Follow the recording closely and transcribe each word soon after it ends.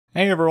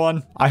Hey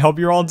everyone, I hope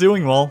you're all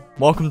doing well.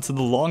 Welcome to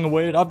the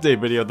long-awaited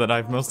update video that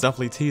I've most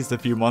definitely teased a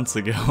few months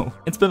ago.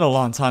 It's been a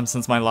long time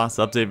since my last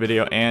update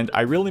video, and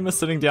I really miss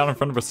sitting down in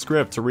front of a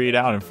script to read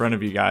out in front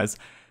of you guys.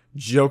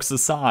 Jokes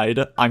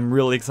aside, I'm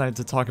really excited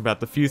to talk about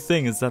the few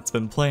things that's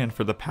been planned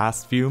for the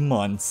past few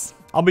months.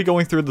 I'll be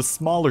going through the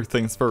smaller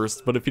things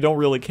first, but if you don't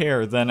really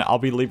care, then I'll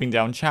be leaving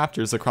down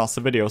chapters across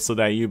the video so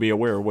that you be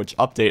aware which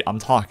update I'm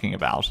talking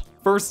about.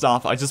 First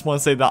off, I just want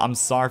to say that I'm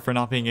sorry for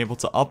not being able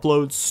to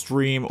upload,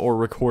 stream, or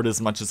record as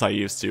much as I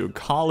used to.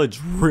 College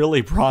really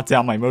brought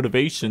down my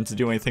motivation to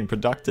do anything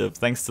productive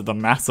thanks to the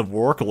massive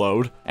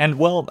workload. And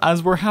well,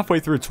 as we're halfway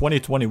through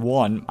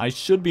 2021, I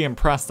should be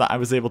impressed that I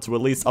was able to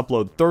at least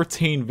upload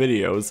 13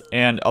 videos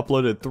and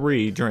uploaded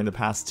 3 during the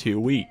past 2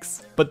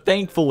 weeks. But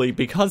thankfully,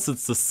 because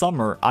it's the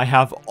summer, I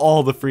have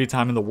all the free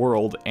time in the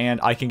world and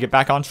I can get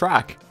back on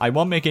track. I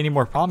won't make any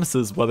more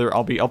promises whether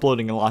I'll be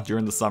uploading a lot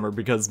during the summer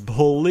because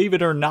believe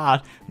it or not,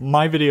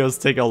 my videos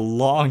take a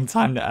long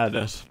time to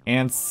edit.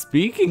 And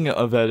speaking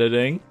of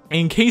editing,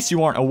 in case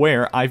you aren't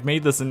aware, I've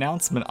made this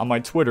announcement on my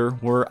Twitter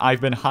where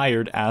I've been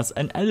hired as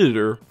an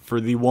editor for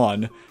the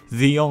one,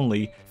 the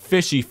only,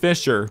 Fishy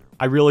Fisher.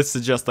 I really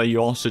suggest that you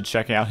all should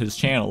check out his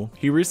channel.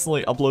 He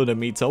recently uploaded a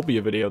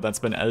Metopia video that's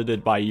been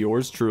edited by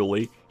yours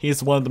truly.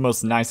 He's one of the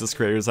most nicest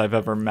creators I've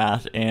ever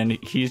met, and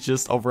he's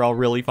just overall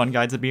really fun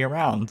guy to be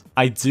around.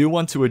 I do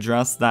want to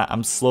address that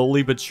I'm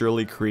slowly but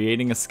surely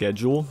creating a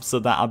schedule so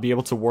that I'll be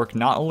able to work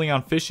not only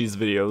on Fishy's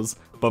videos,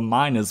 but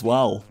mine as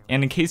well.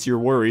 And in case you're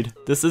worried,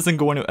 this isn't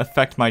going to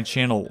affect my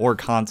channel or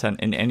content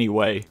in any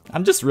way.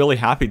 I'm just really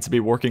happy to be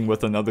working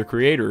with another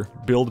creator,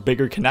 build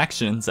bigger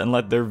connections, and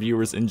let their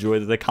viewers enjoy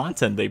the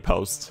content they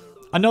post.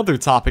 Another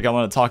topic I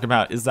want to talk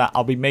about is that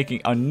I'll be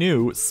making a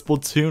new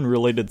Splatoon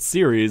related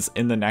series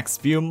in the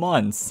next few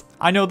months.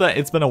 I know that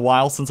it's been a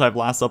while since I've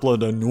last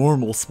uploaded a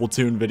normal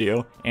Splatoon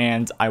video,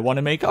 and I want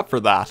to make up for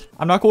that.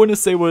 I'm not going to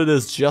say what it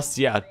is just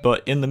yet,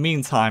 but in the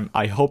meantime,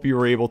 I hope you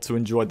were able to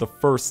enjoy the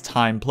first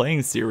time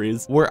playing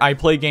series, where I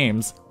play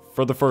games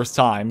for the first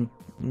time.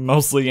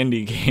 Mostly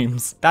indie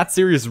games. That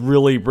series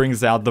really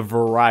brings out the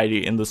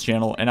variety in this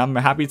channel, and I'm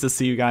happy to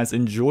see you guys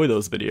enjoy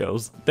those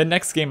videos. The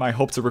next game I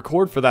hope to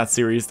record for that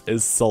series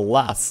is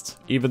Celeste,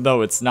 even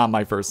though it's not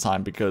my first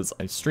time because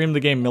I've streamed the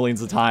game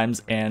millions of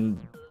times, and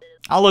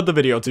I'll let the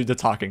video do the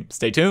talking.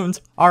 Stay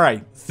tuned.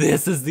 Alright,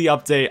 this is the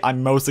update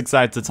I'm most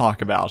excited to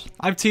talk about.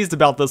 I've teased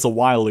about this a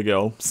while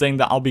ago, saying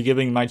that I'll be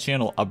giving my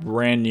channel a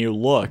brand new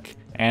look,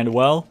 and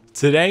well,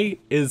 today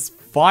is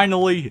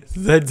finally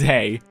the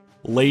day.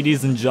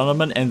 Ladies and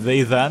gentlemen and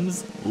they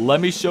thems, let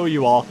me show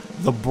you all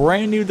the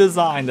brand new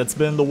design that's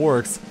been in the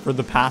works for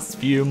the past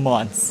few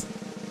months.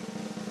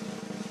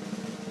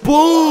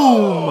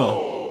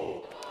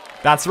 Boom!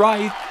 That's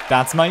right,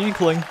 that's my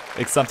Inkling,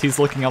 except he's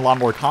looking a lot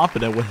more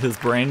confident with his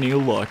brand new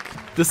look.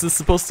 This is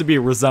supposed to be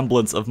a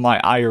resemblance of my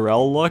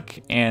IRL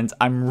look, and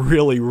I'm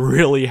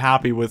really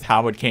happy with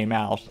how it came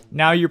out.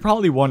 Now you're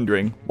probably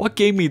wondering, what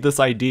gave me this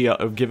idea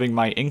of giving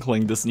my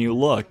Inkling this new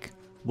look?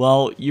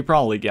 Well, you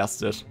probably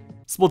guessed it.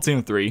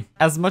 Splatoon 3.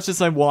 As much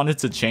as I wanted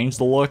to change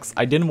the looks,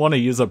 I didn't want to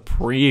use a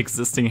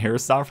pre-existing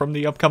hairstyle from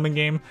the upcoming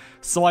game,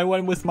 so I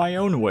went with my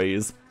own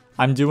ways.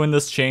 I'm doing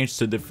this change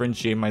to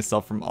differentiate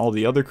myself from all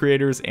the other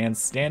creators and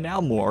stand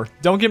out more.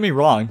 Don't get me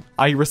wrong,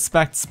 I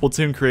respect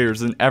Splatoon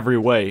creators in every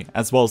way,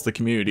 as well as the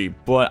community,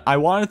 but I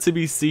want it to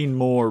be seen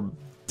more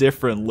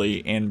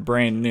differently and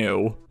brand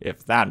new,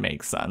 if that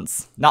makes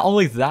sense. Not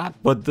only that,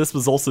 but this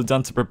was also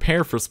done to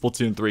prepare for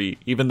Splatoon 3,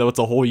 even though it's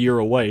a whole year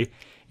away.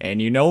 And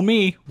you know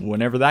me,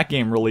 whenever that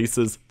game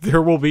releases,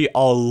 there will be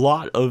a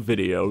lot of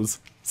videos.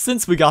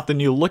 Since we got the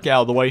new look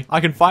out of the way,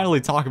 I can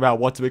finally talk about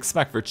what to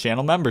expect for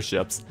channel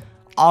memberships.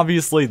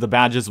 Obviously, the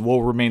badges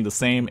will remain the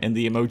same and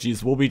the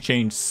emojis will be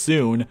changed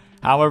soon.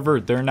 However,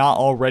 they're not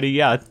already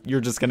yet.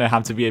 You're just gonna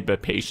have to be a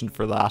bit patient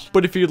for that.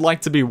 But if you'd like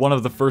to be one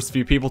of the first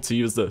few people to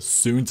use the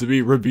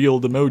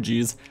soon-to-be-revealed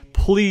emojis,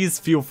 please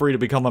feel free to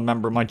become a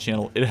member of my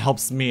channel. It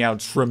helps me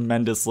out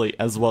tremendously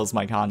as well as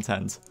my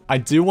content. I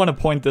do want to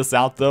point this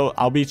out though,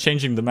 I'll be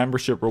changing the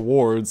membership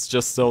rewards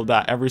just so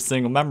that every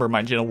single member of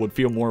my channel would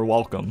feel more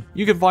welcome.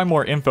 You can find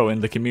more info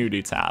in the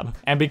community tab.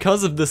 And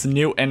because of this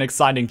new and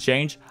exciting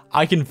change,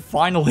 I can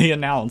finally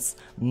announce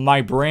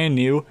my brand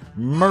new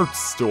merch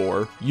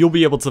store. You'll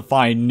be able to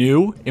find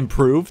new,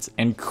 improved,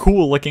 and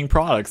cool looking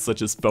products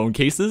such as phone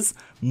cases,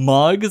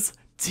 mugs,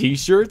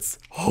 t-shirts,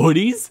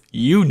 hoodies,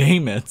 you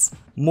name it.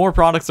 More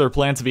products are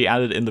planned to be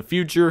added in the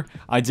future.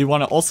 I do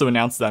want to also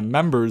announce that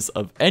members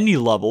of any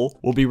level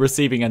will be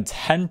receiving a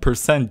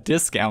 10%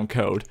 discount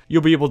code.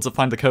 You'll be able to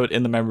find the code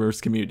in the members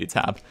community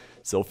tab.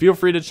 So feel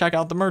free to check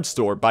out the merch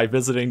store by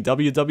visiting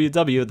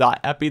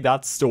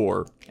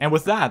www.eppy.store. And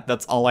with that,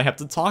 that's all I have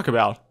to talk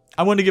about.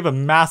 I want to give a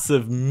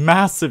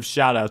massive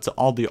shout out to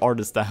all the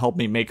artists that helped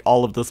me make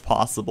all of this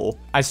possible.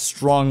 I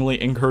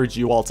strongly encourage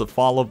you all to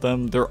follow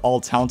them. They're all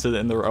talented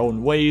in their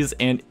own ways,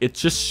 and it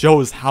just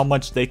shows how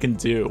much they can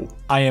do.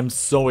 I am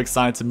so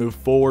excited to move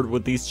forward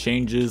with these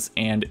changes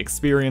and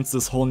experience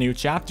this whole new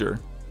chapter.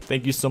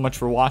 Thank you so much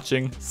for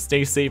watching.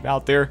 Stay safe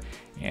out there,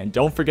 and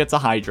don't forget to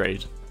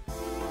hydrate.